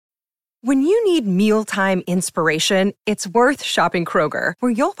When you need mealtime inspiration, it's worth shopping Kroger,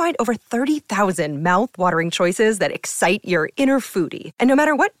 where you'll find over 30,000 mouth-watering choices that excite your inner foodie. And no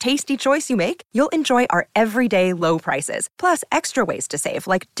matter what tasty choice you make, you'll enjoy our everyday low prices, plus extra ways to save,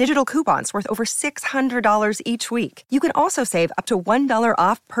 like digital coupons worth over $600 each week. You can also save up to $1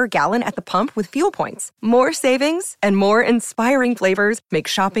 off per gallon at the pump with fuel points. More savings and more inspiring flavors make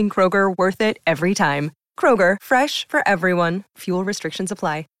shopping Kroger worth it every time. Kroger, fresh for everyone. Fuel restrictions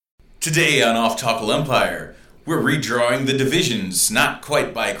apply. Today on Off Tackle Empire, we're redrawing the divisions, not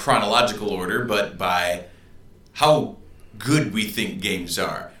quite by chronological order, but by how good we think games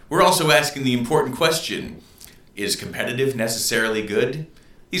are. We're also asking the important question, is competitive necessarily good?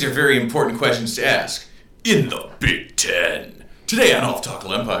 These are very important questions to ask in the Big Ten. Today on Off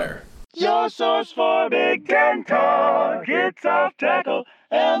Tackle Empire. Your source for Big Ten talk, it's Off Tackle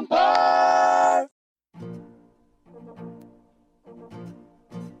Empire.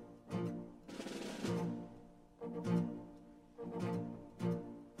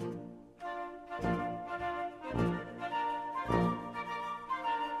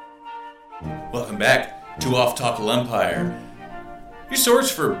 Welcome back to Off Tackle Empire, your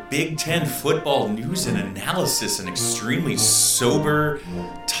source for Big Ten football news and analysis and extremely sober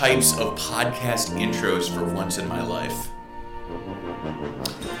types of podcast intros for once in my life.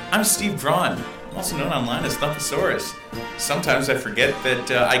 I'm Steve Braun. I'm also known online as Thumpasaurus. Sometimes I forget that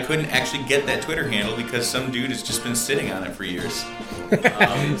I couldn't actually get that Twitter handle because some dude has just been sitting on it for years.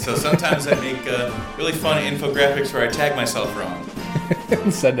 So sometimes I make really fun infographics where I tag myself wrong.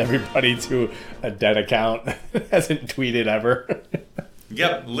 And send everybody to a dead account that hasn't tweeted ever.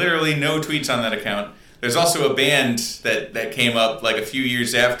 Yep, literally no tweets on that account. There's also a band that came up like a few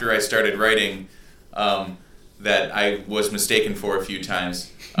years after I started writing that I was mistaken for a few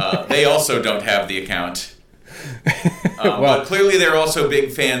times. They also don't have the account. But clearly they're also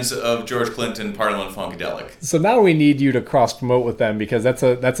big fans of George Clinton, Parliament Funkadelic. So now we need you to cross-promote with them because that's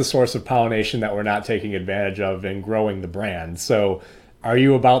a source of pollination that we're not taking advantage of in growing the brand. So are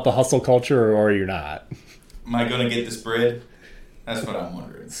you about the hustle culture or are you not? Am I going to get this bread? That's what I'm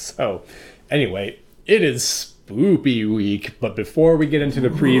wondering. So anyway, it is Spoopy Week, but before we get into the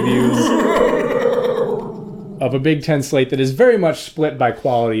previews of a Big Ten slate that is very much split by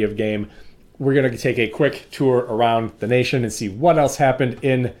quality of game, we're going to take a quick tour around the nation and see what else happened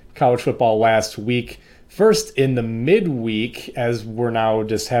in college football last week. First, in the midweek, as we're now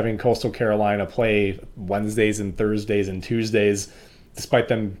just having Coastal Carolina play Wednesdays and Thursdays and Tuesdays, despite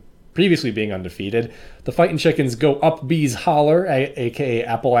them previously being undefeated, the Fightin' Chickens go up Bees Holler, a.k.a.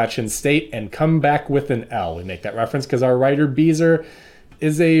 Appalachian State, and come back with an L. We make that reference because our writer, Beezer,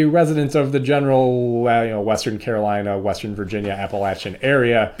 is a resident of the general Western Carolina, Western Virginia, Appalachian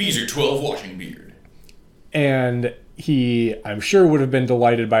area. Beezer 12 washing beard. And he, I'm sure, would have been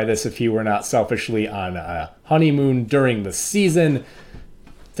delighted by this if he were not selfishly on a honeymoon during the season.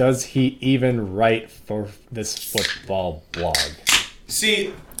 Does he even write for this football blog?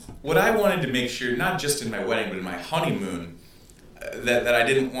 See, what I wanted to make sure, not just in my wedding, but in my honeymoon, that I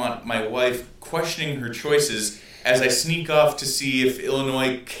didn't want my wife questioning her choices as I sneak off to see if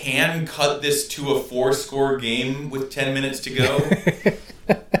Illinois can cut this to a 4-score game with 10 minutes to go.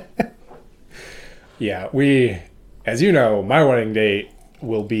 Yeah, as you know, my wedding date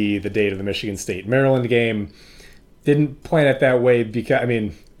will be the date of the Michigan State-Maryland game. Didn't plan it that way because,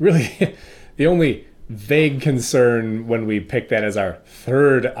 really, the only vague concern when we picked that as our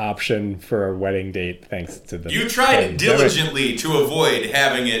third option for our wedding date, thanks to the You tried diligently to avoid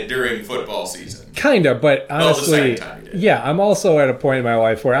having it during football season. Kind of, but honestly, the second time you did. Yeah, I'm also at a point in my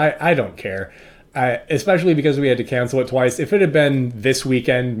life where I don't care. Especially because we had to cancel it twice. If it had been this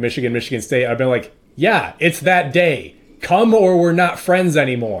weekend, Michigan State, I'd been like, yeah, it's that day. Come or we're not friends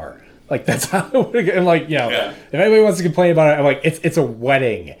anymore. Like, that's how I'm like, if anybody wants to complain about it, I'm like, it's a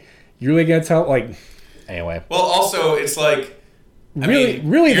wedding. You're really going to tell, anyway. Well, also, it's like,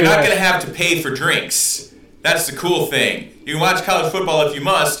 really, you're not going to have to pay for drinks. That's the cool thing. You can watch college football if you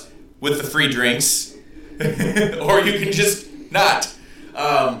must with the free drinks, or you can just not.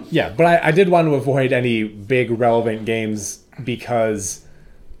 But I did want to avoid any big relevant games because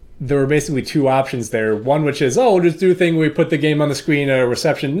there were basically two options there. One which is, just do a thing where we put the game on the screen at a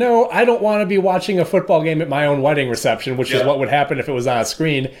reception. No, I don't want to be watching a football game at my own wedding reception, which is what would happen if it was on a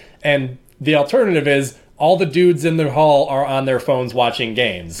screen. And the alternative is all the dudes in the hall are on their phones watching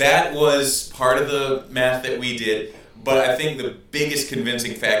games. That was part of the math that we did, but I think the biggest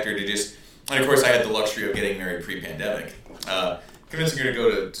convincing factor to just, and of course I had the luxury of getting married pre-pandemic, convincing her to go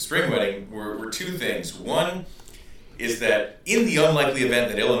to spring wedding were two things. One, is that in the unlikely event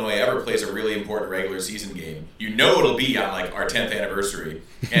that Illinois ever plays a really important regular season game, you know it'll be on like our 10th anniversary.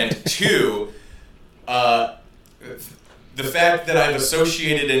 And two, the fact that I've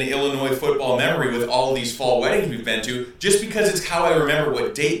associated an Illinois football memory with all these fall weddings we've been to, just because it's how I remember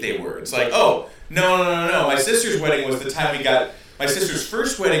what date they were. It's like, oh, no. My sister's wedding was the time we got. My sister's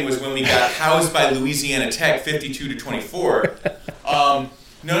first wedding was when we got housed by Louisiana Tech 52-24.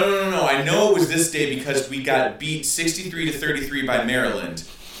 No. I know it was this day because we got beat 63-33 by Maryland.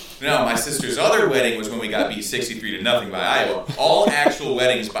 No, my sister's other wedding was when we got beat 63-0 by Iowa. All actual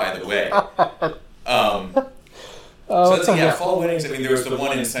weddings, by the way. Fall weddings. I mean, there was the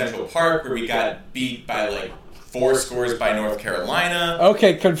one in Central Park where we got beat by like 4 scores by North Carolina.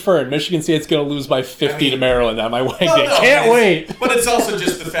 Okay, confirmed. Michigan State's going to lose by 50 to Maryland on my wedding day. Can't wait. But it's also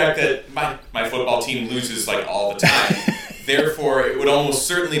just the fact that my football team loses like all the time. Therefore, it would almost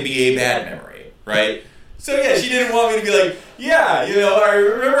certainly be a bad memory, right? So yeah, she didn't want me to be like, yeah, I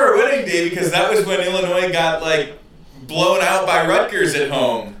remember our wedding day because that was when Illinois got like blown out by Rutgers at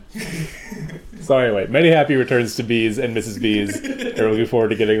home. So anyway, many happy returns to Bees and Mrs. Bees. We're looking forward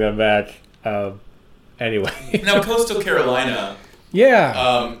to getting them back. Anyway. Now, Coastal Carolina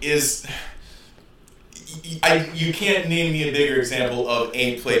is... you can't name me a bigger example of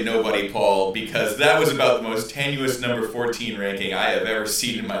ain't played nobody, Paul, because that was about the most tenuous number 14 ranking I have ever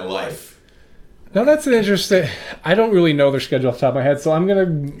seen in my life. Now, that's an interesting... I don't really know their schedule off the top of my head, so I'm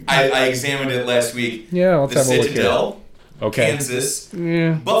going to... I examined it last week. Yeah, let's have a look Citadel. here. Okay. Kansas.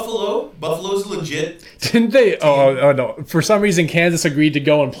 Yeah. Buffalo's legit. Didn't they? Oh, no. For some reason, Kansas agreed to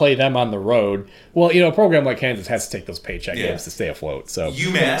go and play them on the road. Well, a program like Kansas has to take those paycheck games to stay afloat. So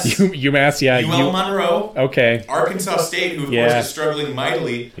UMass, yeah. UL Monroe. Okay. Arkansas State, who of course is struggling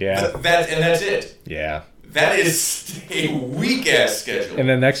mightily. Yeah. That's it. Yeah. That is a weak-ass schedule. And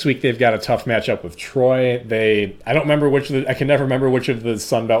then next week they've got a tough matchup with Troy. I don't remember I can never remember which of the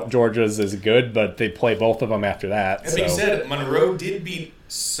Sun Belt Georgias is good, but they play both of them after that. That being said, Monroe did beat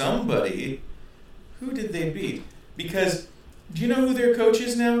somebody. Who did they beat? Because, do you know who their coach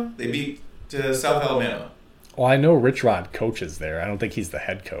is now? They beat South Alabama. Well, I know Rich Rod coaches there. I don't think he's the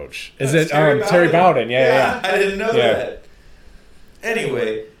head coach. Is it Terry Bowden? Yeah. I didn't know that.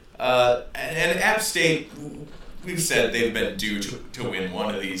 Anyway... and App State, we've said they've been due to win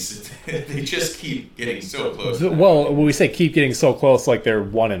one of these. They just keep getting so close. Well, when we say keep getting so close, like they're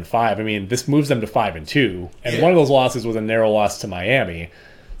 1-5. I mean, this moves them to 5-2, and one of those losses was a narrow loss to Miami.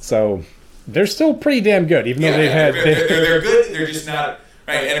 So they're still pretty damn good, even though they've had. They're good. They're just not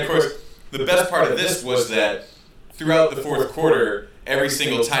right. And of course, the best part of this was that throughout the fourth quarter, every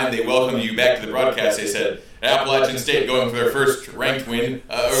single time they welcomed you back to the broadcast, they said, Appalachian State going for their first ranked win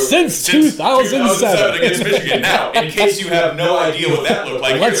since 2007 against Michigan. Now, in case you have no idea what that looked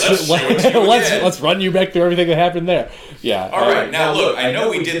like, let's run you back through everything that happened there. Yeah. All right. Now, look, I know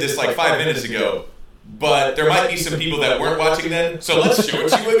we did this like 5 minutes ago, but there might be some people that weren't watching then, so let's show it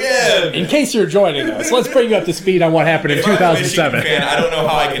to you again. In case you're joining us, let's bring you up to speed on what happened in 2007. I'm a Michigan fan, I don't know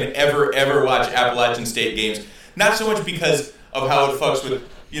how I can ever watch Appalachian State games. Not so much because of how it fucks with,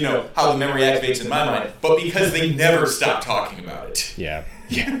 how the memory activates in my mind, but because they never stop talking about it. Yeah.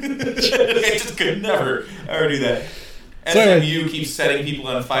 I just could never ever do that. SMU keeps setting people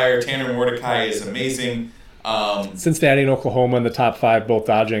on fire. Tanner Mordecai is amazing. Cincinnati and Oklahoma in the top 5, both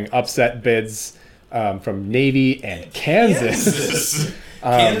dodging upset bids from Navy and Kansas.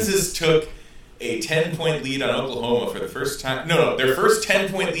 Kansas took a 10-point lead on Oklahoma for the first time. No, their first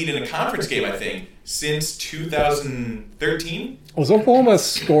 10-point lead in a conference game, I think, since 2013. Was Oklahoma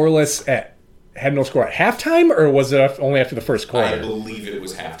scoreless had no score at halftime, or was it only after the first quarter? I believe it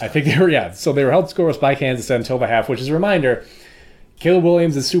was halftime. I think they were, So they were held scoreless by Kansas until the half, which is a reminder, Caleb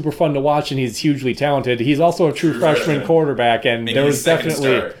Williams is super fun to watch, and he's hugely talented. He's also a true freshman quarterback, and there was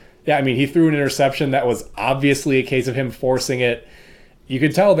definitely... Yeah, I mean, he threw an interception that was obviously a case of him forcing it. You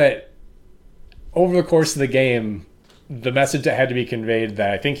could tell that over the course of the game, the message that had to be conveyed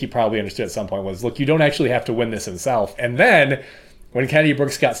that I think he probably understood at some point was, look, you don't actually have to win this himself. And then, when Kennedy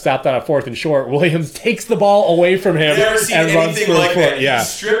Brooks got stopped on a 4th and short, Williams takes the ball away from him and runs for a foot. Yeah. He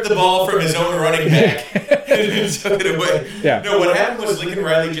stripped the ball from his own running back and took it away. Yeah. No, what happened was Lincoln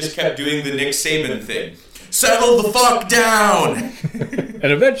Riley just kept doing the Nick Saban thing. Settle the fuck down!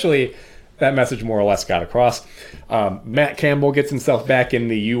 And eventually, that message more or less got across. Matt Campbell gets himself back in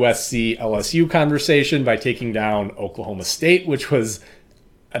the USC-LSU conversation by taking down Oklahoma State, which was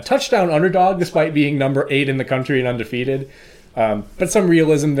a touchdown underdog despite being number 8 in the country and undefeated. But some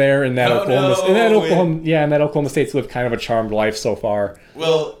realism there in that Oklahoma State's lived kind of a charmed life so far.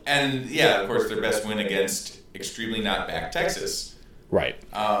 Well, and of course, their best win against extremely not back Texas. Right.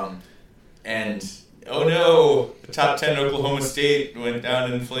 And Oh no! Top 10 Oklahoma State went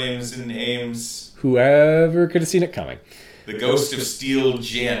down in flames in Ames. Whoever could have seen it coming. The ghost of Steel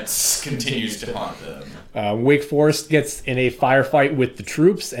Jants continues to haunt them. Wake Forest gets in a firefight with the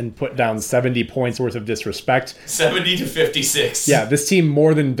troops and put down 70 points worth of disrespect. 70-56. Yeah, this team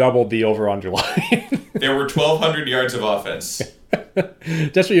more than doubled the over-under line. There were 1,200 yards of offense.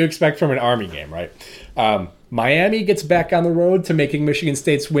 That's what you expect from an Army game, right? Miami gets back on the road to making Michigan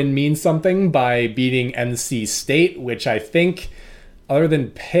State's win mean something by beating NC State, which I think, other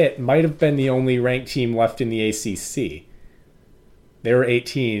than Pitt, might have been the only ranked team left in the ACC. They were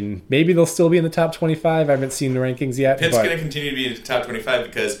 18. Maybe they'll still be in the top 25. I haven't seen the rankings yet. Pitt's going to continue to be in the top 25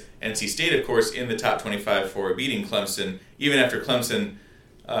 because NC State, of course, in the top 25 for beating Clemson. Even after Clemson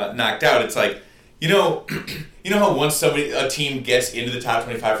knocked out, it's like, you know how once a team gets into the top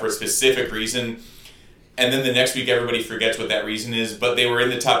 25 for a specific reason, and then the next week everybody forgets what that reason is, but they were in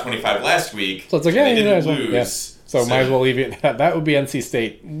the top 25 last week. So it's like, they didn't lose. Yeah. So might as well leave it. That would be NC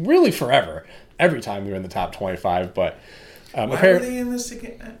State really forever. Every time we were in the top 25, but. Why were they in this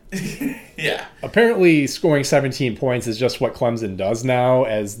again? Yeah. Apparently, scoring 17 points is just what Clemson does now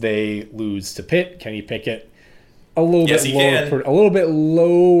as they lose to Pitt. Kenny Pickett, a little bit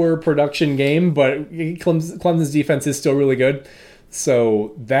lower production game, but Clemson's defense is still really good.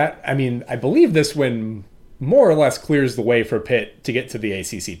 So I believe this win more or less clears the way for Pitt to get to the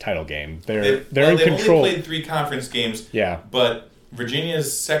ACC title game. They're in control. They've only played 3 conference games. Yeah. But Virginia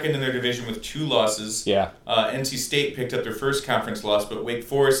is second in their division with 2 losses. Yeah. NC State picked up their first conference loss, but Wake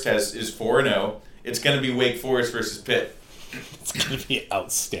Forest is 4-0. It's going to be Wake Forest versus Pitt. It's going to be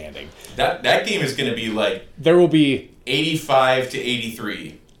outstanding. That game is going to be like there will be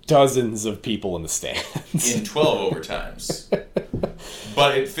 85-83. Dozens of people in the stands in 12 overtimes.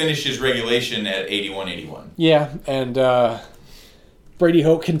 But it finishes regulation at 81-81. Yeah, and Brady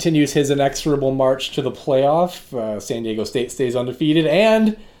Hoke continues his inexorable march to the playoff. San Diego State stays undefeated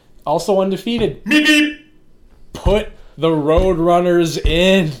and also undefeated. Meep, meep. Put the Roadrunners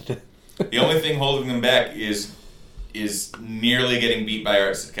in. The only thing holding them back is nearly getting beat by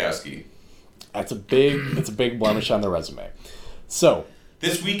Art Sitkowski. It's a big blemish on the resume. So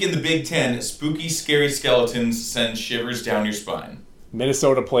this week in the Big Ten, spooky, scary skeletons send shivers down your spine.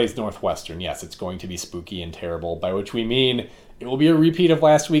 Minnesota plays Northwestern. Yes, it's going to be spooky and terrible, by which we mean it will be a repeat of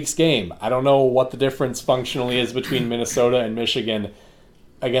last week's game. I don't know what the difference functionally is between Minnesota and Michigan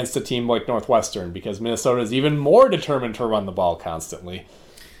against a team like Northwestern, because Minnesota is even more determined to run the ball constantly.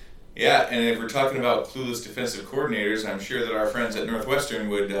 Yeah, and if we're talking about clueless defensive coordinators, I'm sure that our friends at Northwestern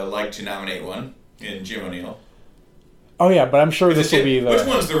would like to nominate one in Jim O'Neill. Oh, yeah, but I'm sure this will be the... Which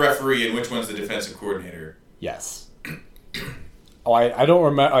one's the referee and which one's the defensive coordinator? Yes. Oh, I don't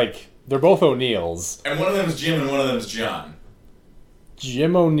remember... Like, they're both O'Neills. And one of them is Jim and one of them is John.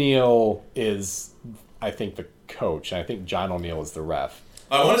 Jim O'Neill is, I think, the coach, and I think John O'Neill is the ref.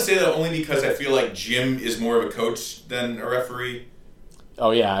 I want to say that only because I feel like Jim is more of a coach than a referee.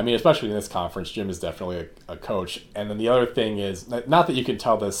 Oh, yeah. I mean, especially in this conference, Jim is definitely a coach. And then the other thing is, not that you can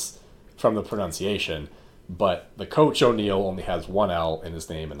tell this from the pronunciation, but the coach O'Neill only has one L in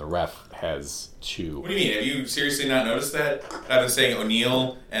his name, and the ref has 2. What do you mean? Have you seriously not noticed that? I've been saying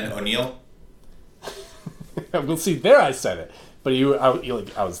O'Neill and O'Neill. Well, see, there I said it. But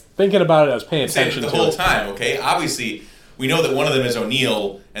I was thinking about it. I was paying attention to it the whole time. Okay, obviously we know that one of them is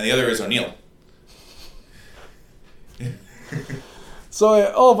O'Neill and the other is O'Neill.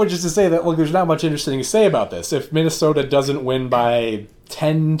 So all of which is to say that there's not much interesting to say about this. If Minnesota doesn't win by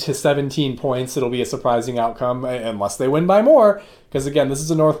 10 to 17 points, it'll be a surprising outcome unless they win by more. Because again, this is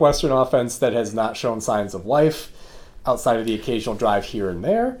a Northwestern offense that has not shown signs of life outside of the occasional drive here and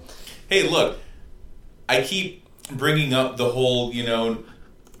there. Hey, look, I keep bringing up the whole,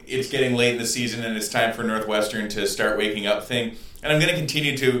 it's getting late in the season and it's time for Northwestern to start waking up thing. And I'm going to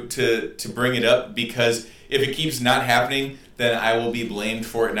continue to bring it up because if it keeps not happening, then I will be blamed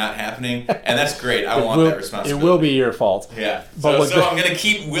for it not happening. And that's great. I want that responsibility. It will be your fault. Yeah. So I'm going to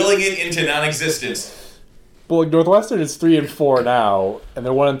keep willing it into non-existence. Well, Northwestern is 3-4 now, and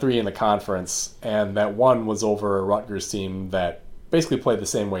they're 1-3 in the conference. And that one was over a Rutgers team that basically played the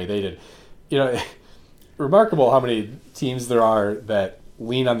same way they did. Remarkable how many teams there are that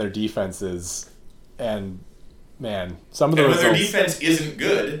lean on their defenses, and man, some of the results... when their defense isn't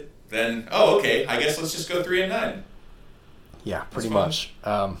good, then okay, I guess let's just go 3-9. Yeah, pretty much.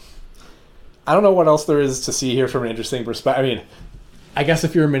 I don't know what else there is to see here from an interesting perspective. I mean, I guess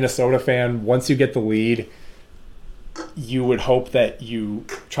if you're a Minnesota fan, once you get the lead, you would hope that you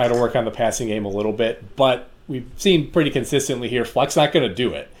try to work on the passing game a little bit, but we've seen pretty consistently here, Fleck's not going to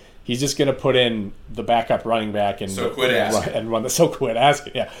do it. He's just going to put in the backup running back and quit asking. And run the quit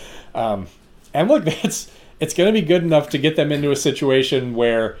asking. Yeah, And look, it's going to be good enough to get them into a situation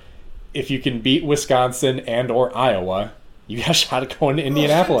where if you can beat Wisconsin and or Iowa, you got a shot at going to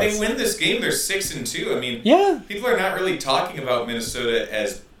Indianapolis. If they win this game, they're 6-2. I mean, people are not really talking about Minnesota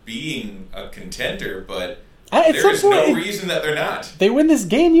as being a contender, but there is no reason that they're not. They win this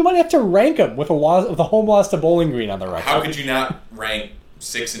game, you might have to rank them with a home loss to Bowling Green on the record. How could you not rank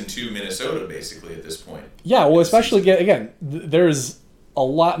 6-2 Minnesota basically at this point? Yeah, well, especially there's a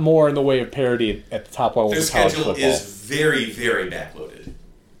lot more in the way of parity at the top levels of college football. Their schedule is very, very backloaded.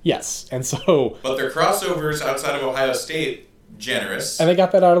 Yes, and so... But their crossovers outside of Ohio State, generous. And they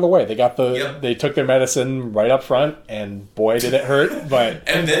got that out of the way. They took their medicine right up front, and boy, did it hurt. But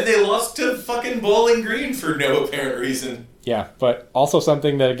and then they lost to fucking Bowling Green for no apparent reason. Yeah, but also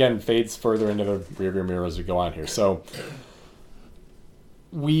something that, again, fades further into the rearview mirror as we go on here. So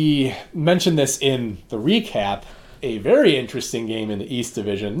we mentioned this in the recap. A very interesting game in the East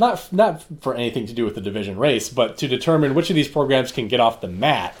Division, not for anything to do with the division race, but to determine which of these programs can get off the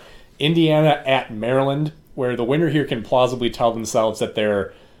mat. Indiana at Maryland, where the winner here can plausibly tell themselves that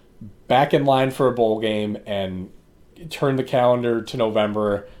they're back in line for a bowl game and turn the calendar to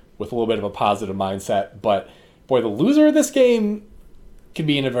November with a little bit of a positive mindset. But, boy, the loser of this game can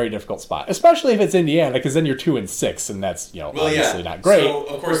be in a very difficult spot, especially if it's Indiana, because then you're 2-6, and that's obviously not great. So,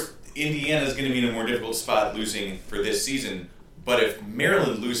 of course, Indiana's going to be in a more difficult spot losing for this season. But if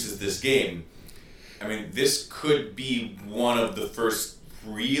Maryland loses this game, I mean, this could be one of the first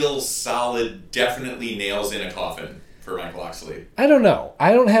real solid, definitely nails in a coffin for Mike Locksley. I don't know.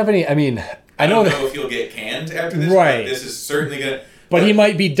 I don't have any. I mean, I don't know if he'll get canned after this. Right. But this is certainly going to. But he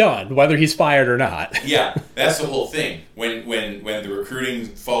might be done, whether he's fired or not. Yeah, that's the whole thing. When the recruiting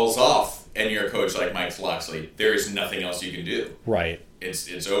falls off and you're a coach like Mike Locksley, there is nothing else you can do. Right.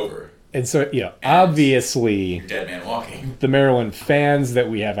 It's over. And so, obviously, dead man walking. The Maryland fans that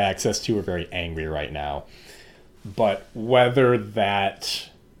we have access to are very angry right now. But whether that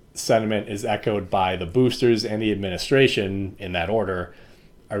sentiment is echoed by the boosters and the administration in that order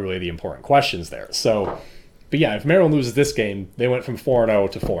are really the important questions there. So, but yeah, if Maryland loses this game, they went from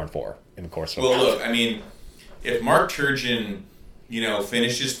 4-0 to 4-4 in the course of. Well, look, I mean, if Mark Turgeon,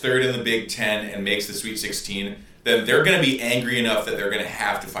 finishes third in the Big Ten and makes the Sweet 16, then they're going to be angry enough that they're going to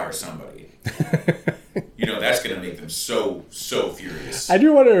have to fire somebody. That's going to make them so furious. I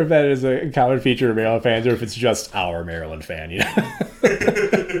do wonder if that is a common feature of Maryland fans or if it's just our Maryland fan, Well,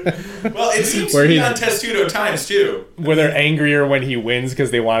 it seems to be on Testudo Times, too. Where they're angrier when he wins because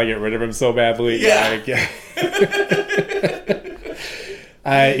they want to get rid of him so badly. Yeah.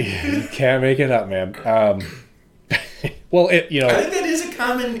 You can't make it up, man. Well, I think that is a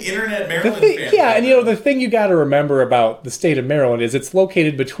common internet Maryland fan. Yeah, and the thing you got to remember about the state of Maryland is it's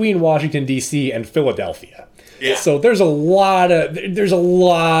located between Washington D.C. and Philadelphia. Yeah. So there's a lot of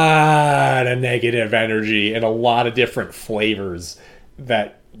negative energy and a lot of different flavors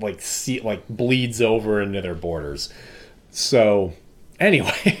that bleeds over into their borders. So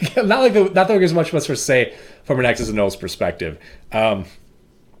anyway, not that there's much for say from an X's and O's perspective.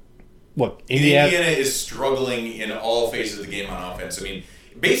 Look, Indiana is struggling in all phases of the game on offense. I mean,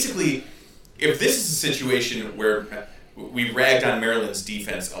 basically, if this is a situation where we ragged on Maryland's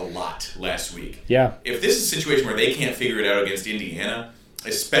defense a lot last week. Yeah. If this is a situation where they can't figure it out against Indiana,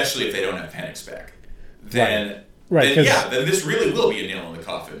 especially if they don't have Penix back, then this really will be a nail in the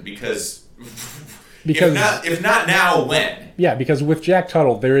coffin because if not now, when? Yeah, because with Jack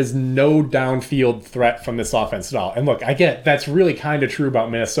Tuttle, there is no downfield threat from this offense at all. And look, I get that's really kind of true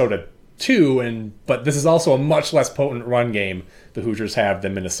about Minnesota too, but this is also a much less potent run game the Hoosiers have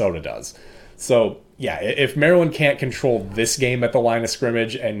than Minnesota does. So, yeah, if Maryland can't control this game at the line of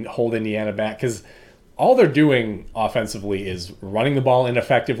scrimmage and hold Indiana back, because all they're doing offensively is running the ball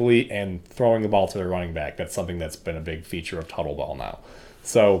ineffectively and throwing the ball to their running back. That's something that's been a big feature of Tuttle ball now.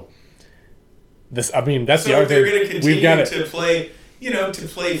 So, that's the other thing. So they're going to continue to play, to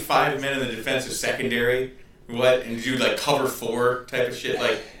play 5 men in the defensive secondary, and do cover 4 type of shit,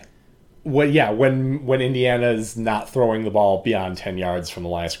 when Indiana's not throwing the ball beyond 10 yards from the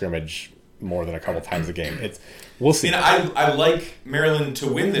line of scrimmage more than a couple times a game. We'll see. I like Maryland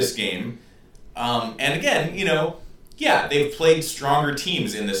to win this game. And again, they've played stronger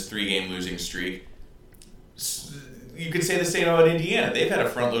teams in this 3-game losing streak. You could say the same about Indiana. They've had a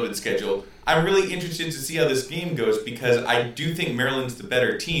front-loaded schedule. I'm really interested to see how this game goes because I do think Maryland's the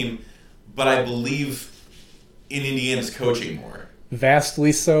better team, but I believe in Indiana's coaching more.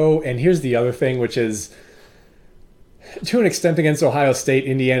 Vastly so. And here's the other thing, which is, to an extent against Ohio State,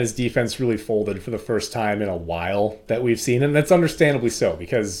 Indiana's defense really folded for the first time in a while that we've seen. And that's understandably so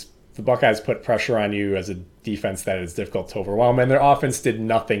because the Buckeyes put pressure on you as a defense that is difficult to overwhelm. And their offense did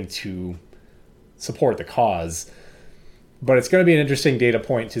nothing to support the cause. But it's going to be an interesting data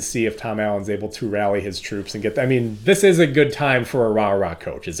point to see if Tom Allen's able to rally his troops and get. I mean, this is a good time for a rah-rah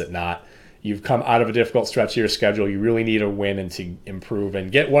coach, is it not? You've come out of a difficult stretch of your schedule. You really need a win and to improve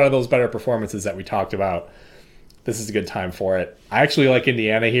and get one of those better performances that we talked about. This is a good time for it. I actually like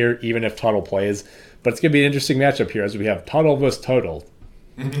Indiana here, even if Tuttle plays. But it's going to be an interesting matchup here as we have Tuttle versus Tuttle.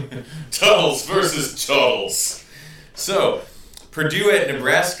 Tuttles versus Tuttles. So, Purdue at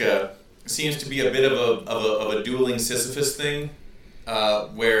Nebraska seems to be a bit of a dueling Sisyphus thing,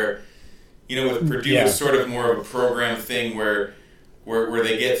 where, with Purdue it's sort of more of a program thing where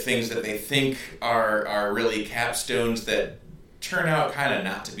they get things that they think are really capstones that turn out kind of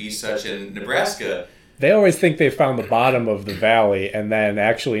not to be such. And Nebraska, they always think they found the bottom of the valley, and then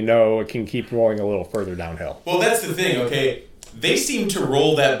actually no, it can keep rolling a little further downhill. Well, that's the thing, okay? They seem to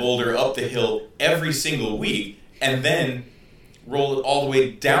roll that boulder up the hill every single week, and then roll it all the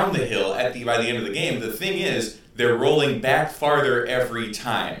way down the hill by the end of the game. The thing is, they're rolling back farther every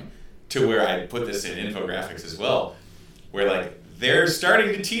time, to where I put this in infographics as well, where they're starting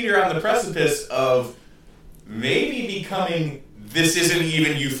to teeter on the precipice of maybe becoming, this isn't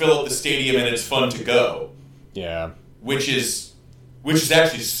even you fill up the stadium and it's fun to go. Yeah. Which is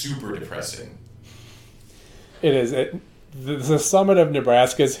actually super depressing. It is. The summit of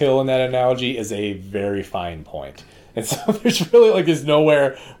Nebraska's hill in that analogy is a very fine point. And so there's really there's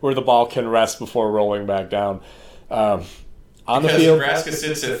nowhere where the ball can rest before rolling back down. On the field, Nebraska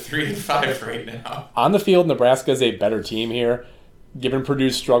sits at 3-5 right now. On the field, Nebraska is a better team here. Given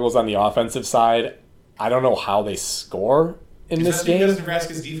Purdue's struggles on the offensive side, I don't know how they score in this game. Because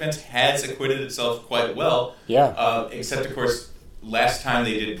Nebraska's defense has acquitted itself quite well. Yeah. Except, of course, last time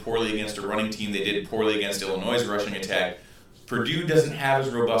they did poorly against a running team, they did poorly against Illinois' rushing attack. Purdue doesn't have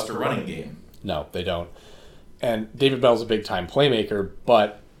as robust a running game. No, they don't. And David Bell's a big-time playmaker,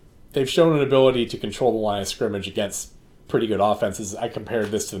 but they've shown an ability to control the line of scrimmage against pretty good offenses. I compared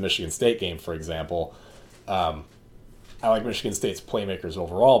this to the Michigan State game, for example. I like Michigan State's playmakers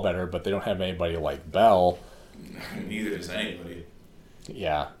overall better, but they don't have anybody like Bell. Neither does anybody.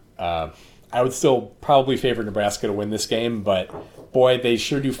 Yeah. I would still probably favor Nebraska to win this game, but boy, they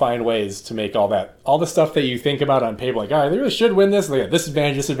sure do find ways to make all the stuff that you think about on paper, like, all right, they really should win this, they got this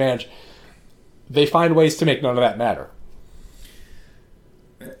advantage, disadvantage. They find ways to make none of that matter.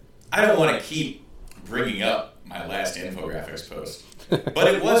 I don't want to keep bringing up my last infographics post,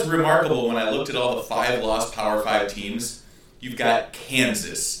 but it was remarkable when I looked at all the 5-loss Power 5 teams. You've got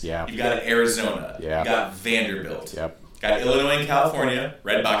Kansas. Yeah. You've got Arizona. Yeah. You've got Vanderbilt. Yep. Got Illinois and California,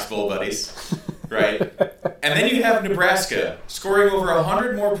 Red Box Bowl buddies, right? And then you have Nebraska scoring over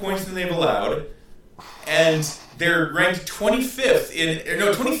 100 more points than they've allowed, and they're ranked 23rd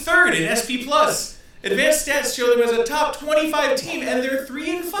in SP+. Advanced stats show them as a top 25 team, and they're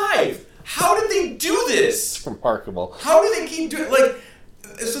 3-5. How did they do this? It's remarkable. How do they keep doing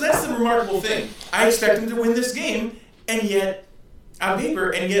so that's the remarkable thing. I expect them to win this game, and yet, on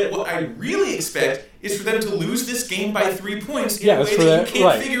paper, what I really expect is for them to lose this game by 3 points in a way that you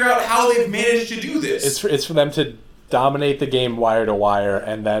can't figure out how they've managed to do this. It's for them to dominate the game wire to wire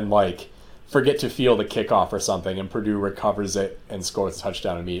and then, forget to field a kickoff or something, and Purdue recovers it and scores a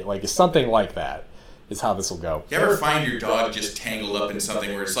touchdown immediately. It's something like that is how this will go. You ever find your dog just tangled up in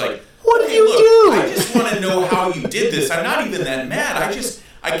something where it's like, what did you do? I just want to know how you did this. I'm not even that mad.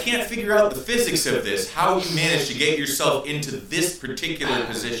 I can't figure out the physics of this, how you managed to get yourself into this particular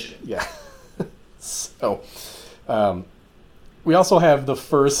position. Yeah. So, we also have the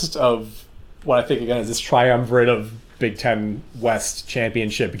first of what I think, again, is this triumvirate of Big Ten West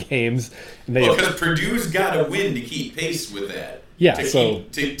championship games. Because Purdue's got to win to keep pace with that. Yeah, to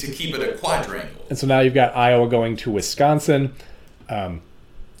keep it a quadrangle. And so now you've got Iowa going to Wisconsin.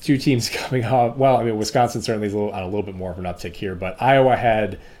 Two teams coming off. Well, I mean, Wisconsin certainly is on a little bit more of an uptick here, but Iowa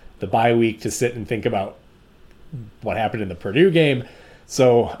had the bye week to sit and think about what happened in the Purdue game.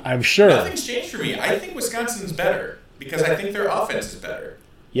 So I'm sure nothing's changed for me. I think Wisconsin's better because I think their offense is better.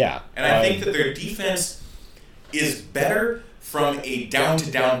 Yeah, and I think that their defense is better from a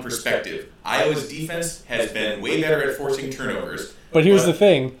down-to-down perspective. Iowa's defense has been way better at forcing turnovers. But here's the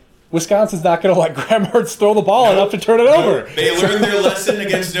thing. Wisconsin's not going to let Graham Mertz throw the ball enough to turn it over. They learned their lesson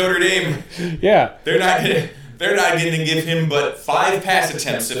against Notre Dame. Yeah. They're not going to give him but 5 pass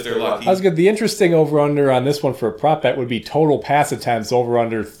attempts if they're lucky. I was good. The interesting over-under on this one for a prop bet would be total pass attempts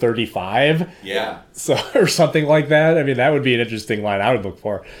over-under 35. Yeah. So, or something like that. I mean, that would be an interesting line I would look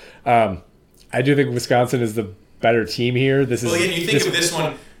for. I do think Wisconsin is the better team here. You think of this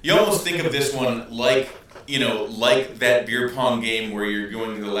one, you almost think of this one like like that beer pong game where you're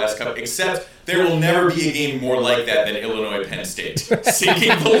going to the last cup, except there will never be a game more like that than Illinois Penn State.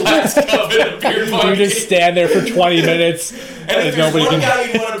 Sinking the last cup in a beer pong game. You just stand there for 20 minutes. And if there's one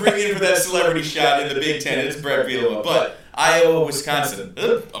guy you want to bring in for that celebrity shot in the Big Ten, it's Brett Bielema. But Iowa, Wisconsin,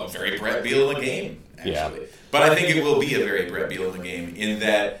 a very Brett Bielema game, actually. Yeah. But I think it will be a very Brett Bielema game in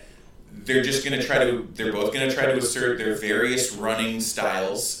that they're both going to try to assert their various running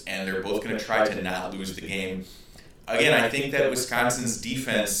styles, and they're both going to try to not lose the game. Again, I think that Wisconsin's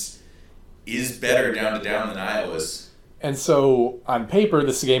defense is better down to down than Iowa's. And so, on paper,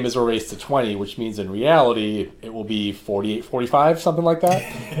 this game is a race to 20, which means in reality, it will be 48-45, something like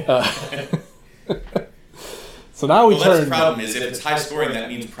that. So now we turn... That's the problem, is if it's high scoring, that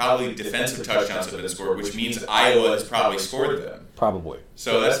means probably defensive touchdowns have been scored, which means Iowa has probably scored them. Probably.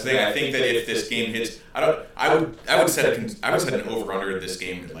 So that's the thing. I think that if this game hits... I would set an over-under of this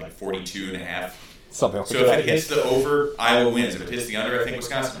game at like 42.5. Something like that. So if it hits the over, Iowa wins. If it hits the under, I think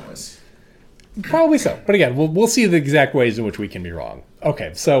Wisconsin wins. Probably so. But again, we'll see the exact ways in which we can be wrong.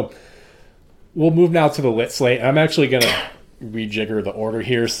 Okay, so we'll move now to the lit slate. I'm actually going to rejigger the order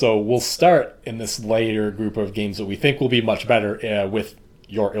here. So we'll start in this later group of games that we think will be much better with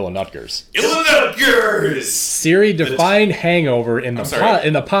your Illinois-Gers. Illinois-Gers! Siri-defined hangover in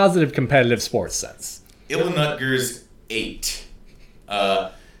the positive competitive sports sense. Illinois-Gers 8.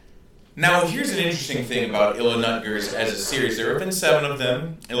 Now, here's an interesting thing about Illinois-Gers as a series. There have been 7 of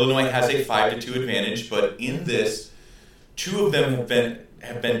them. Illinois has a 5-2 advantage, but in this, 2 of them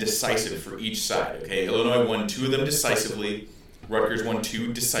have been decisive for each side. Okay, Illinois won 2 of them decisively. Rutgers won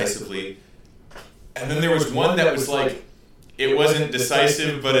 2 decisively. And then there was one that was like, it wasn't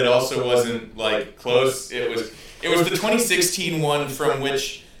decisive, but it also wasn't like close. It was the 2016 one from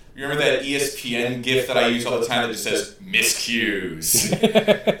which, you remember that ESPN gif that I use all the time that just says miscues?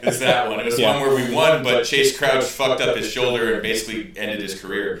 Is that one? It was one where we won, but Chase Crouch fucked up his shoulder and basically ended his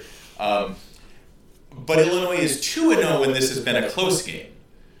career. But Illinois is 2-0 when this has been a close game.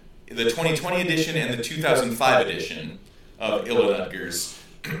 The 2020 edition and the 2005 edition of Illinois-Gers,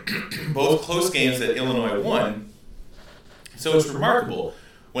 both close games that Illinois won. So it's remarkable.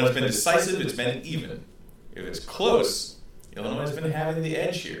 When it's been decisive, it's been even. If it's close, Illinois has been having the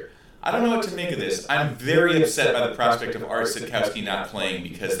edge here. I don't know what to make of this. I'm very upset by the prospect of Art Sitkowski not playing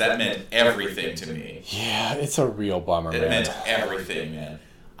because that meant everything to me. Yeah, it's a real bummer, man. It meant everything, man.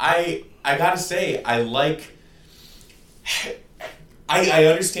 I gotta say, I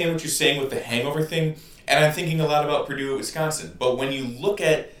understand what you're saying with the hangover thing, and I'm thinking a lot about Purdue at Wisconsin. But when you look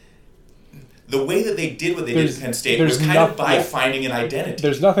at the way that they did what they did at Penn State was kind of by finding an identity.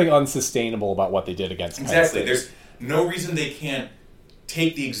 There's nothing unsustainable about what they did against Penn State. Exactly. There's no reason they can't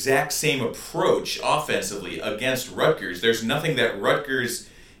take the exact same approach offensively against Rutgers. There's nothing that Rutgers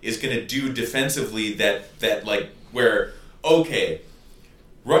is going to do defensively that where, okay,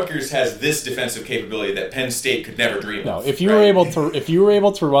 Rutgers has this defensive capability that Penn State could never dream of. No, if you were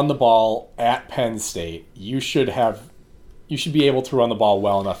able to run the ball at Penn State, you should be able to run the ball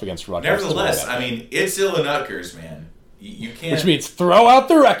well enough against Rutgers. Nevertheless, I mean, it's Illinois-Gers, man. You can't. Which means throw out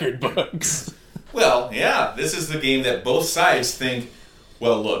the record books. Well, yeah, this is the game that both sides think,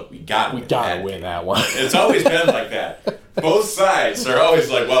 well, look, we gotta win that one. It's always been like that. Both sides are always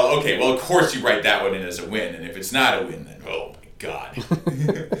like, well, okay, well, of course you write that one in as a win, and if it's not a win, then oh my God.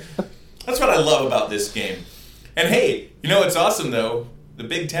 That's what I love about this game. And hey, you know what's awesome though? The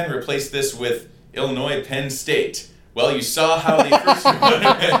Big Ten replaced this with Illinois-Penn State. Well, you saw how they first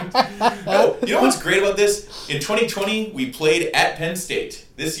went. Oh, you know what's great about this? In 2020, we played at Penn State.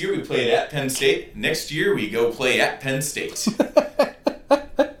 This year, we played at Penn State. Next year, we go play at Penn State.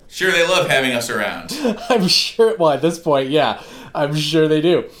 Sure, they love having us around. I'm sure. Well, at this point, yeah, I'm sure they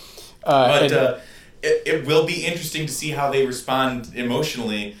do. It will be interesting to see how they respond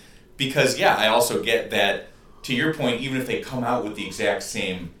emotionally, because I also get that. To your point, even if they come out with the exact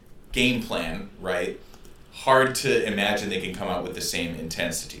same game plan, right? Hard to imagine they can come out with the same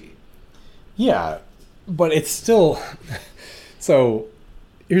intensity. Yeah, but it's still... So,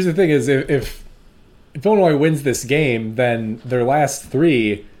 here's the thing is, if Illinois wins this game, then their last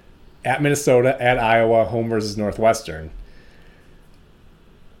 3, at Minnesota, at Iowa, home versus Northwestern.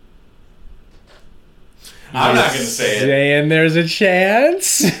 I'm not going to say it. Saying there's a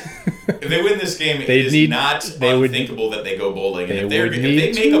chance. If they win this game, it is not unthinkable that they go bowling. And if they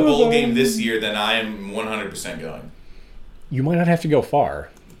make a bowl game this year, then I am 100% going. You might not have to go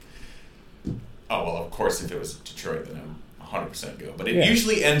far. Oh, well, of course, if it was Detroit, then I'm 100% go. But it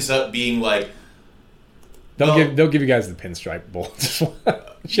usually ends up being like... They'll give you guys the pinstripe bowl.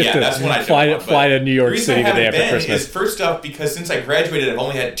 That's what I fly to New York City the day after Christmas. Is first off, because since I graduated, I've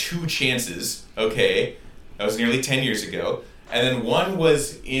only had 2 chances, okay? That was nearly 10 years ago. And then one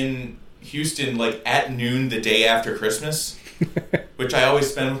was in Houston, like at noon the day after Christmas, which I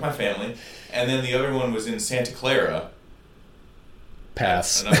always spend with my family. And then the other one was in Santa Clara.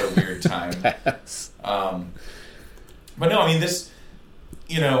 Pass. Another weird time. Pass. But no, I mean, this,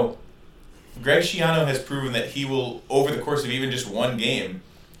 Greg Schiano has proven that he will, over the course of even just one game,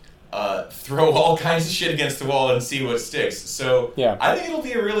 throw all kinds of shit against the wall and see what sticks. So yeah. I think it'll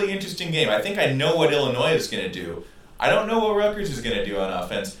be a really interesting game. I think I know what Illinois is going to do. I don't know what Rutgers is going to do on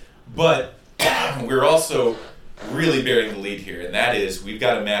offense, but we're also really bearing the lead here, and that is we've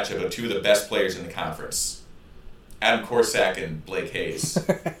got a matchup of two of the best players in the conference, Adam Korsak and Blake Hayes.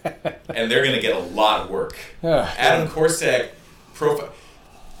 And they're going to get a lot of work. Adam Korsak,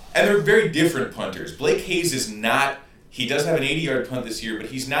 and they're very different punters. Blake Hayes is not, he does have an 80-yard punt this year, but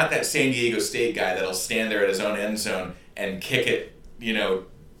he's not that San Diego State guy that'll stand there at his own end zone and kick it,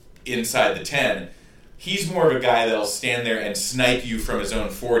 inside the 10. He's more of a guy that'll stand there and snipe you from his own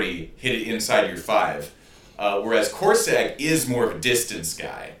 40, hit it inside your 5. Whereas Korsak is more of a distance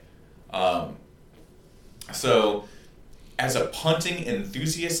guy. So, as a punting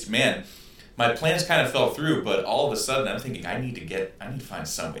enthusiast, man, my plans kind of fell through, but all of a sudden I'm thinking I need to find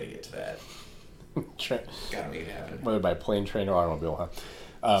some way to get to that. Gotta make it happen. Whether by plane, train, or automobile,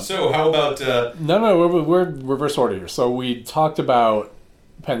 huh? So, how about... No, we're reverse order here. So we talked about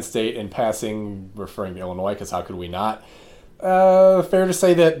Penn State in passing, referring to Illinois, because how could we not? Fair to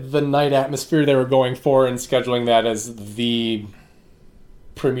say that the night atmosphere they were going for and scheduling that as the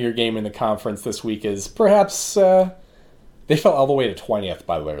premier game in the conference this week is perhaps... they fell all the way to 20th,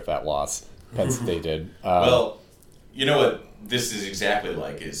 by the way, with that loss. Penn State did. Well, you know what this is exactly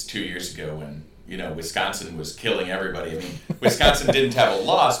like is 2 years ago when, Wisconsin was killing everybody. I mean, Wisconsin didn't have a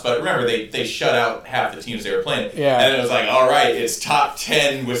loss, but remember, they shut out half the teams they were playing. Yeah. And it was like, all right, it's top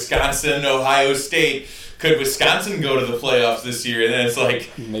 10 Wisconsin, Ohio State. Could Wisconsin go to the playoffs this year? And then it's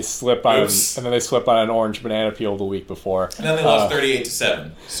like... And they slip on, and then they slip on an orange banana peel the week before. And then they lost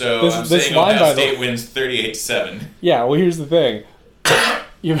 38-7. So I'm saying Ohio State wins 38-7. Yeah, well, here's the thing.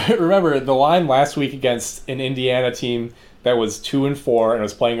 You remember the line last week against an Indiana team that was 2-4 and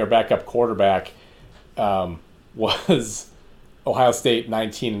was playing their backup quarterback was Ohio State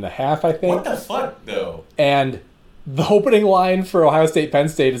 19.5, I think. What the fuck, though? And the opening line for Ohio State Penn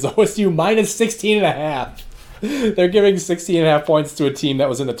State is OSU minus 16.5. They're giving 16.5 points to a team that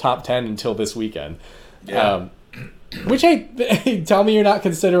was in the top 10 until this weekend. Yeah. Which, hey, tell me you're not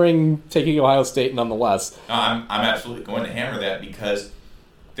considering taking Ohio State nonetheless. I'm absolutely going to hammer that because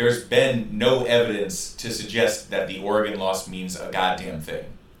there's been no evidence to suggest that the Oregon loss means a goddamn thing.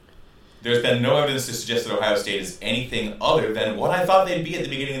 There's been no evidence to suggest that Ohio State is anything other than what I thought they'd be at the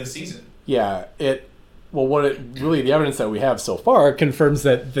beginning of the season. Yeah, the evidence that we have so far confirms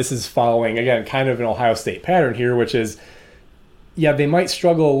that this is following, again, kind of an Ohio State pattern here, which is, yeah, they might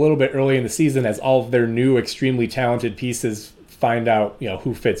struggle a little bit early in the season as all of their new extremely talented pieces find out,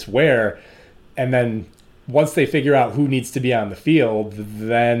 who fits where. And then once they figure out who needs to be on the field,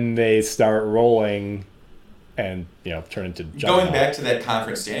 then they start rolling and, turn into juggernaut. Going back to that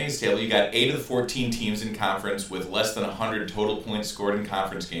conference standings table, you got 8 of the 14 teams in conference with less than 100 total points scored in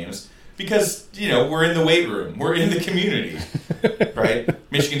conference games. Because, we're in the weight room. We're in the community, right?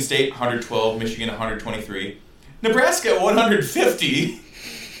 Michigan State, 112. Michigan, 123. Nebraska, 150.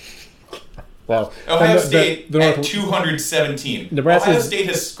 Well, Ohio State at 217. Ohio State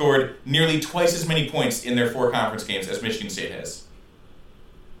has scored nearly twice as many points in their 4 conference games as Michigan State has.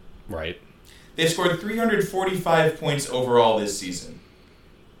 Right. They've scored 345 points overall this season.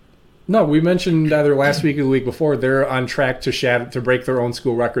 No, we mentioned either last week or the week before, they're on track to break their own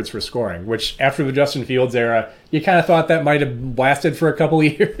school records for scoring, which after the Justin Fields era, you kind of thought that might have lasted for a couple of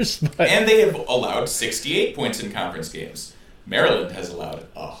years. But... And they have allowed 68 points in conference games. Maryland has allowed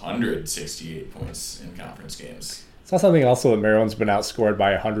 168 points in conference games. Saw something also that Maryland's been outscored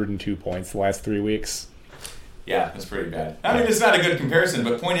by 102 points the last 3 weeks. Yeah, that's pretty bad. I mean, it's not a good comparison,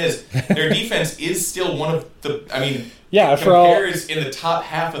 but point is, their defense is still one of the... I mean, yeah, compares in the top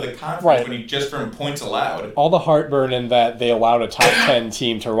half of the conference right. when you just from points allowed. All the heartburn in that they allowed a top 10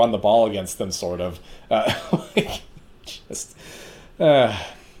 team to run the ball against them, sort of.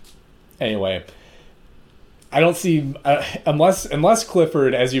 Anyway, I don't see... unless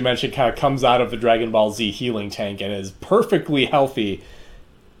Clifford, as you mentioned, kind of comes out of the Dragon Ball Z healing tank and is perfectly healthy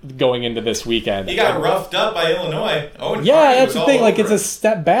going into this weekend. He got roughed up by Illinois. Yeah, that's the thing. Like, it's a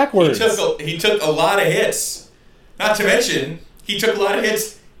step backwards. He took a lot of hits. Not to mention, he took a lot of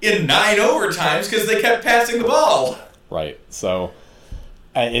hits in 9 overtimes because they kept passing the ball. Right. So,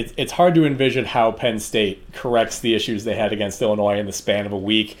 It's hard to envision how Penn State corrects the issues they had against Illinois in the span of a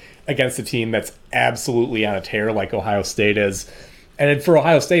week against a team that's absolutely on a tear like Ohio State is. And for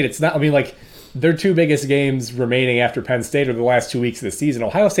Ohio State, it's not, I mean, like, their two biggest games remaining after Penn State are the last 2 weeks of the season.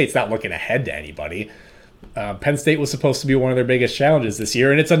 Ohio State's not looking ahead to anybody. Penn State was supposed to be one of their biggest challenges this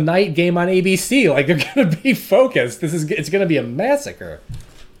year, and it's a night game on ABC. Like, they're going to be focused. It's going to be a massacre.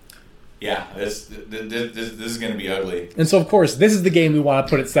 Yeah, this is going to be ugly. And so, of course, this is the game we want to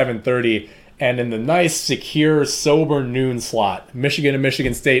put at 7:30, and in the nice, secure, sober noon slot, Michigan and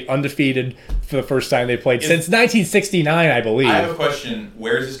Michigan State undefeated for the first time they played since 1969, I believe. I have a question.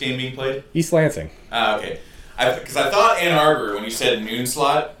 Where is this game being played? East Lansing. Okay. Because I thought Ann Arbor when you said noon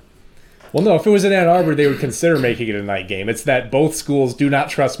slot. Well, no, if it was in Ann Arbor, they would consider making it a night game. It's that both schools do not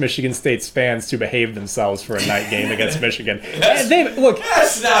trust Michigan State's fans to behave themselves for a night game against Michigan. That's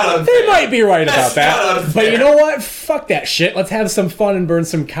not unfair. They might be right That's about that. not unfair. But you know what? Fuck that shit. Let's have some fun and burn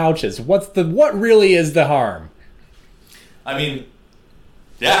some couches. What really is the harm? I mean,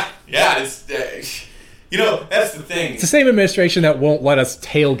 yeah, it's... that's the thing. It's the same administration that won't let us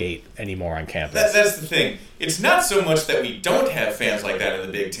tailgate anymore on campus. That's the thing. It's not so much that we don't have fans like that in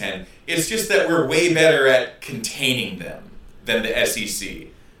the Big Ten. It's just that we're way better at containing them than the SEC.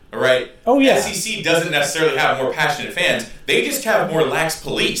 All right? Oh, yeah. SEC doesn't necessarily have more passionate fans. They just have more lax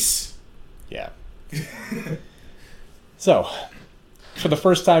police. Yeah. So, for the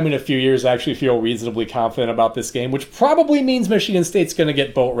first time in a few years, I actually feel reasonably confident about this game, which probably means Michigan State's going to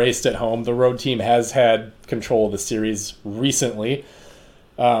get boat raced at home. The road team has had control of the series recently.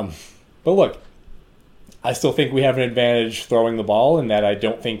 But look, I still think we have an advantage throwing the ball in that I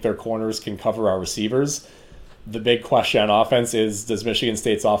don't think their corners can cover our receivers. The big question on offense is, does Michigan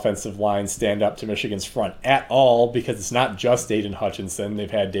State's offensive line stand up to Michigan's front at all? Because it's not just Aiden Hutchinson.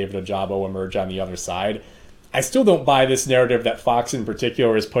 They've had David Ojabo emerge on the other side. I still don't buy this narrative that Fox in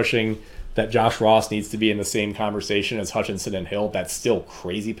particular is pushing that Josh Ross needs to be in the same conversation as Hutchinson and Hill. That's still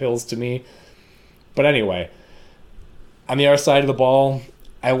crazy pills to me. But anyway, on the other side of the ball,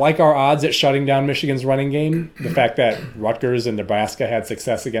 I like our odds at shutting down Michigan's running game. The fact that Rutgers and Nebraska had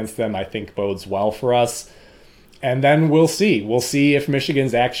success against them, I think, bodes well for us. And then we'll see. We'll see if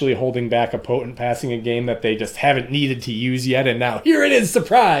Michigan's actually holding back a potent passing game that they just haven't needed to use yet, and now here it is,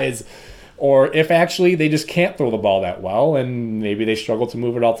 surprise! Or if actually they just can't throw the ball that well, and maybe they struggle to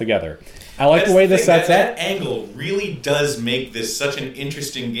move it all together. I like the way this sets up. That angle really does make this such an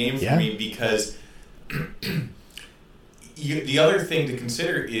interesting game for me because the other thing to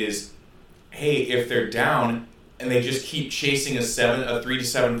consider is, hey, if they're down and they just keep chasing a 3 to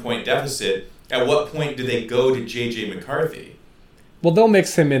 7 point deficit, at what point do they go to J.J. McCarthy? Well, they'll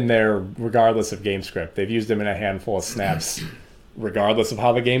mix him in there regardless of game script. They've used him in a handful of snaps regardless of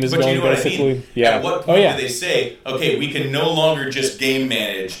how the game is going, you know basically. What I mean? Yeah. At what point do they say, okay, we can no longer just game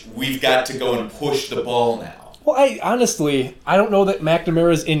manage, we've got to go and push the ball now? Well, I don't know that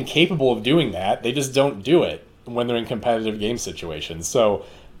McNamara is incapable of doing that. They just don't do it when they're in competitive game situations. So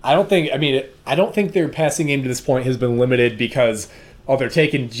I don't think their passing game to this point has been limited because they're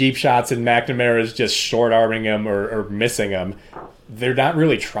taking deep shots and McNamara is just short-arming them or missing them. They're not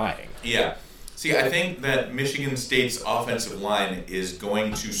really trying. Yeah. See, I think that Michigan State's offensive line is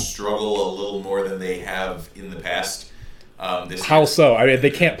going to struggle a little more than they have in the past. How so? I mean, they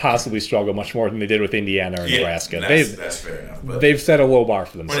can't possibly struggle much more than they did with Indiana or Nebraska. That's fair enough. But they've set a low bar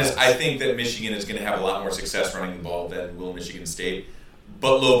for themselves. I think that Michigan is going to have a lot more success running the ball than will Michigan State.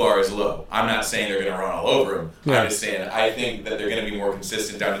 But low bar is low. I'm not saying they're going to run all over them. Yeah. I'm just saying I think that they're going to be more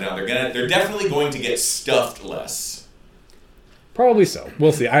consistent down to down. They're definitely going to get stuffed less. Probably so.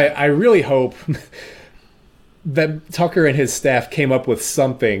 We'll see. I really hope that Tucker and his staff came up with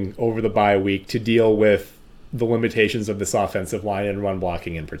something over the bye week to deal with the limitations of this offensive line and run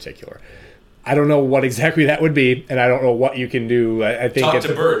blocking in particular. I don't know what exactly that would be, and I don't know what you can do. I think talk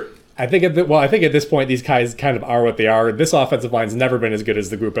to Bert. I think at this point these guys kind of are what they are. This offensive line's never been as good as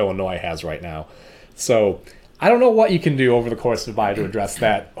the group Illinois has right now. So I don't know what you can do over the course of the bye to address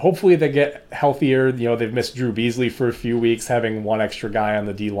that. Hopefully they get healthier. You know, they've missed Drew Beasley for a few weeks. Having one extra guy on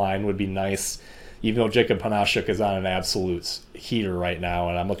the D-line would be nice, even though Jacob Panashuk is on an absolute heater right now,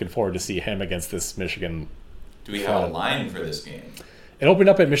 and I'm looking forward to see him against this Michigan. Do we have a line for this game? It opened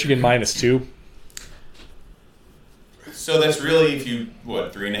up at Michigan -2. So that's really,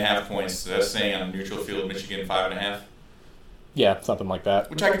 3.5 points. That's saying on a neutral field, Michigan 5.5? Yeah, something like that.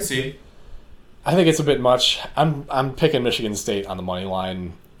 Which I can see. I think it's a bit much. I'm picking Michigan State on the money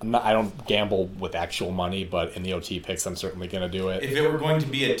line. I don't gamble with actual money, but in the OT picks, I'm certainly going to do it. If it were going to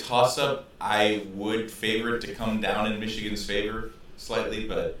be a toss-up, I would favor it to come down in Michigan's favor slightly,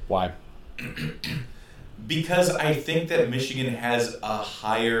 but... Why? Because I think that Michigan has a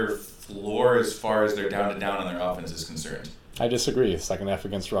higher floor as far as their down on their offense is concerned. I disagree. Second half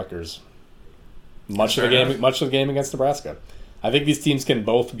against Rutgers. Much of the game against Nebraska. I think these teams can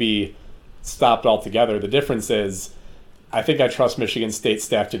both be stopped altogether. The difference is, I think I trust Michigan State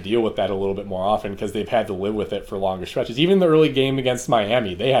staff to deal with that a little bit more often because they've had to live with it for longer stretches. Even the early game against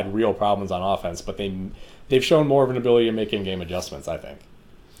Miami, they had real problems on offense, but they've shown more of an ability to make in-game adjustments, I think.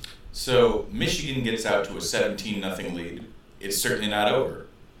 So Michigan gets out to a 17-0 lead. It's certainly not over.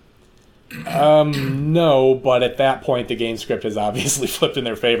 No, but at that point, the game script has obviously flipped in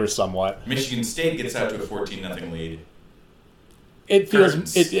their favor somewhat. Michigan State gets out to a 14-0 lead.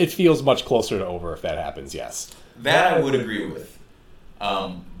 It feels much closer to over if that happens, yes. That I would agree with.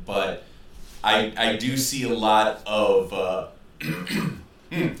 But I do see a lot of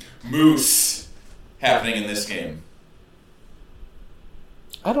moose happening in this game.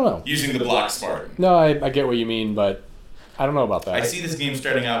 I don't know. Using the block Spartan. No, I get what you mean, but I don't know about that. I see this game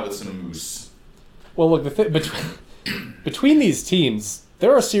starting out with some moose. Well, look, between these teams,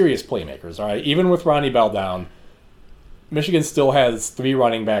 there are serious playmakers, all right? Even with Ronnie Bell down, Michigan still has 3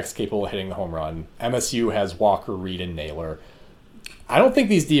 running backs capable of hitting the home run. MSU has Walker, Reed, and Naylor. I don't think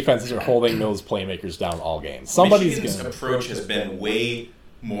these defenses are holding those playmakers down all game. Michigan's approach has been way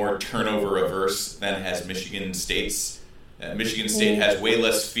more turnover averse than has Michigan State's. Michigan State has way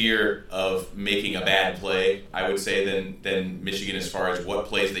less fear of making a bad play, I would say, than Michigan as far as what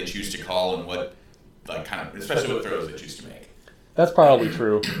plays they choose to call and what, especially what throws they choose to make. That's probably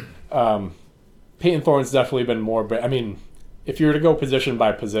true. Peyton Thorne's definitely been more. But I mean, if you were to go position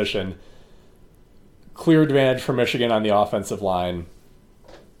by position, clear advantage for Michigan on the offensive line.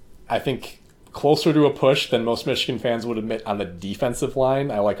 I think closer to a push than most Michigan fans would admit on the defensive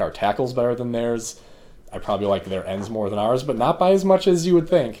line. I like our tackles better than theirs. I probably like their ends more than ours, but not by as much as you would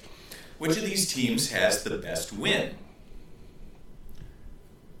think. Which of these teams has the best win?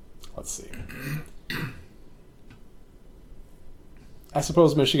 Let's see. I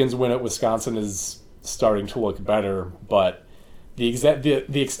suppose Michigan's win at Wisconsin is starting to look better, but the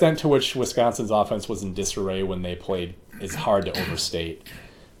extent to which Wisconsin's offense was in disarray when they played is hard to overstate.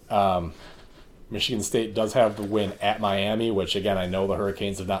 Michigan State does have the win at Miami, which, again, I know the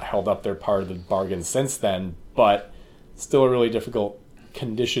Hurricanes have not held up their part of the bargain since then, but still a really difficult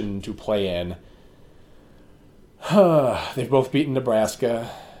condition to play in. They've both beaten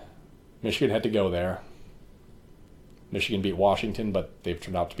Nebraska. Michigan had to go there. Michigan beat Washington, but they've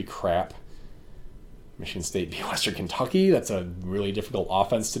turned out to be crap. Michigan State beat Western Kentucky. That's a really difficult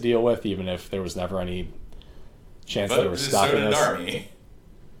offense to deal with, even if there was never any chance they were stopping us. Army.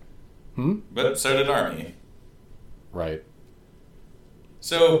 But so did Army. Right.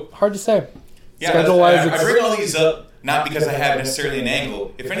 So hard to say. Yeah, I bring all these up not because I have necessarily an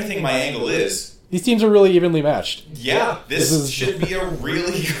angle. If anything, my angle is these teams are really evenly matched. Yeah, this should be a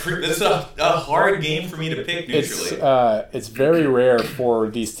really this is a hard game for me to pick neutrally. It's very rare for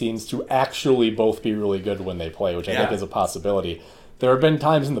these teams to actually both be really good when they play, which I think is a possibility. There have been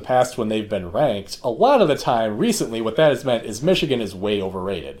times in the past when they've been ranked. A lot of the time, recently, what that has meant is Michigan is way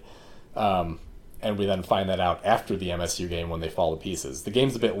overrated. And we then find that out after the MSU game when they fall to pieces. The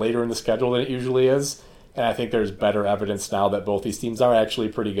game's a bit later in the schedule than it usually is, and I think there's better evidence now that both these teams are actually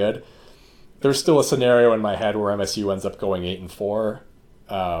pretty good. There's still a scenario in my head where MSU ends up going 8-4,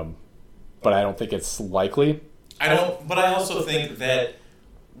 but I don't think it's likely. But I also think that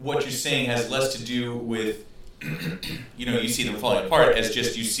what you're saying has less to do with, you see them falling apart as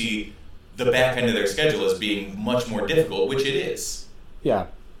just you see the back end of their schedule as being much more difficult, which it is. Yeah.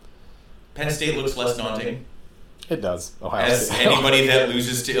 Penn State looks less daunting. It does. As anybody that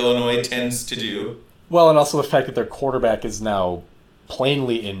loses to Illinois tends to do. Well, and also the fact that their quarterback is now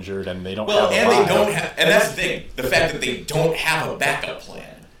plainly injured and they don't have and that's the thing. The fact that they don't have a backup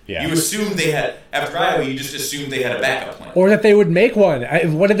plan. Yeah. You assume they had, after Iowa, you just assumed they had a backup plan. Or that they would make one.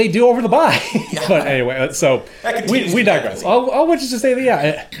 What did they do over the bye? But anyway, so we digress. I'll just say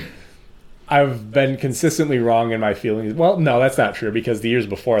that, I've been consistently wrong in my feelings. Well, no, that's not true, because the years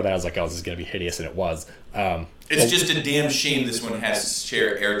before that, I was like, this is going to be hideous, and it was. It's just a damn shame this one has to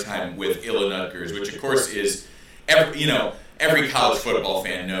share airtime with Illinois, which, of course, is, every college football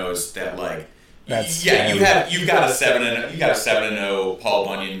fan knows that, you've got a 7-0 Paul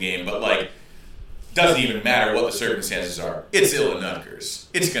Bunyan game, but, doesn't even matter what the circumstances are. It's Illinois.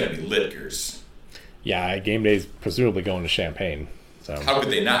 It's going to be Litgers. Yeah, game day's presumably going to Champaign. So. How could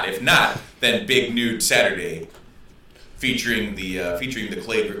they not? If not, then Big Nude Saturday, featuring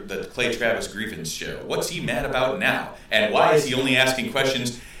the Clay Travis Griffins show. What's he mad about now? And why is he only asking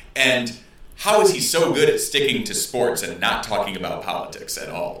questions? And how is he so good at sticking to sports and not talking about politics at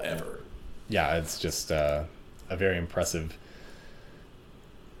all ever? yeah, it's just a very impressive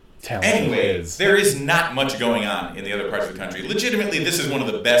talent. Anyway, there is not much going on in the other parts of the country. Legitimately, this is one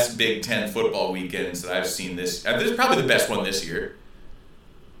of the best Big Ten football weekends that I've seen this. This is probably the best one this year,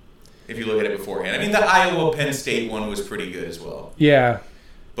 if you look at it beforehand. I mean, the Iowa-Penn State one was pretty good as well. Yeah.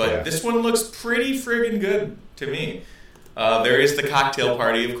 But this one looks pretty friggin' good to me. There is the cocktail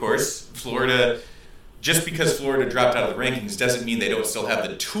party, of course. Florida, just because Florida dropped out of the rankings doesn't mean they don't still have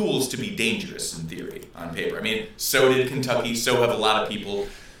the tools to be dangerous in theory, on paper. I mean, so did Kentucky, so have a lot of people.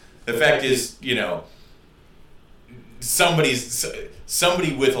 The fact is,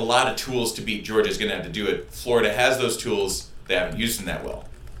 somebody with a lot of tools to beat Georgia is going to have to do it. Florida has those tools. They haven't used them that well.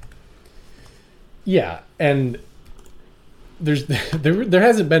 Yeah, and there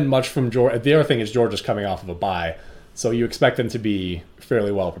hasn't been much from Georgia. The other thing is Georgia's coming off of a bye, so you expect them to be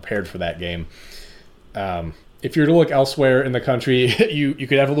fairly well prepared for that game. If you were to look elsewhere in the country, you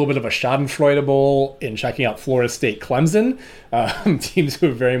could have a little bit of a schadenfreude in checking out Florida State Clemson, teams who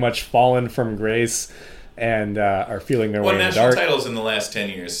have very much fallen from grace and are feeling their way in the dark. Won national titles in the last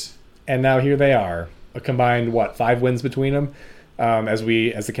 10 years. And now here they are, a combined, 5 wins between them as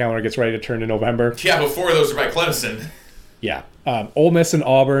the calendar gets ready to turn to November. Yeah, but 4 of those are by Clemson. Yeah. Ole Miss and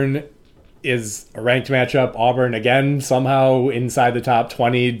Auburn is a ranked matchup. Auburn, again, somehow inside the top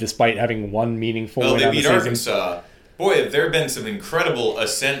 20, despite having one meaningful win on the season. They beat Arkansas. Boy, there have been some incredible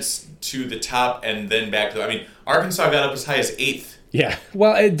ascents to the top and then back to... I mean, Arkansas got up as high as 8th. Yeah.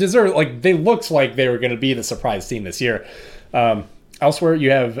 Well, it deserved... they looked like they were going to be the surprise team this year. Elsewhere, you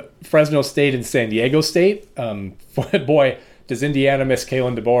have Fresno State and San Diego State. Boy, does Indiana miss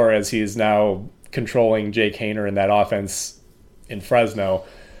Kalen DeBoer as he is now controlling Jake Haener in that offense in Fresno.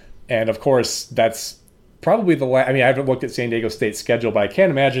 And, of course, that's probably the last... I mean, I haven't looked at San Diego State's schedule, but I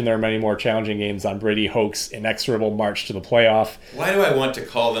can't imagine there are many more challenging games on Brady Hoke's inexorable march to the playoff. Why do I want to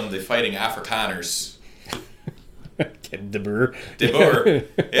call them the Fighting Afrikaners? DeBoer. DeBoer.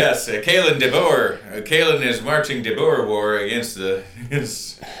 Yes, Kalen DeBoer. Kalen is marching DeBoer war against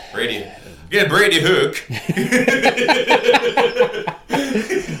Brady. Against Brady Hook.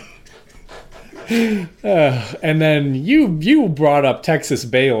 And then you brought up Texas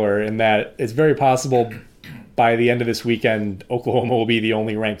Baylor, in that it's very possible by the end of this weekend Oklahoma will be the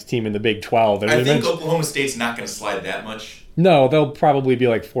only ranked team in the Big 12. I think Oklahoma State's not going to slide that much. No, they'll probably be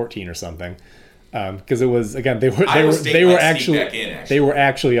like 14 or something. Because it was, again, they were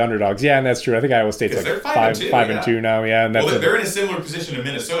actually underdogs. Yeah, and that's true. I think Iowa State's like they're 5-2 now. Yeah, and they're in a similar position to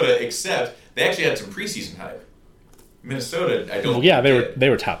Minnesota, except they actually had some preseason hype. Minnesota, I don't. Well, yeah, they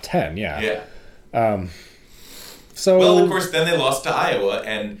were top 10. Yeah. Yeah. So well, of course, then they lost to Iowa,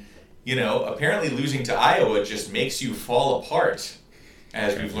 and apparently losing to Iowa just makes you fall apart,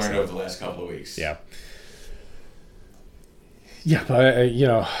 as we've learned over the last couple of weeks. Yeah. Yeah, but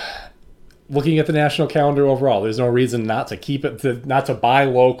looking at the national calendar overall, there's no reason not to keep it not to buy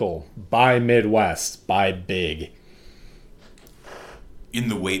local, buy Midwest, buy big. In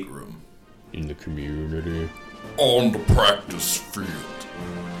the weight room, in the community, on the practice field.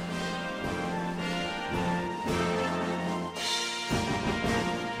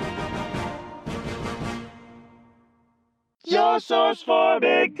 Your source for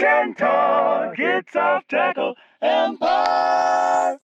Big Ten talk. It's Off Tackle Empire.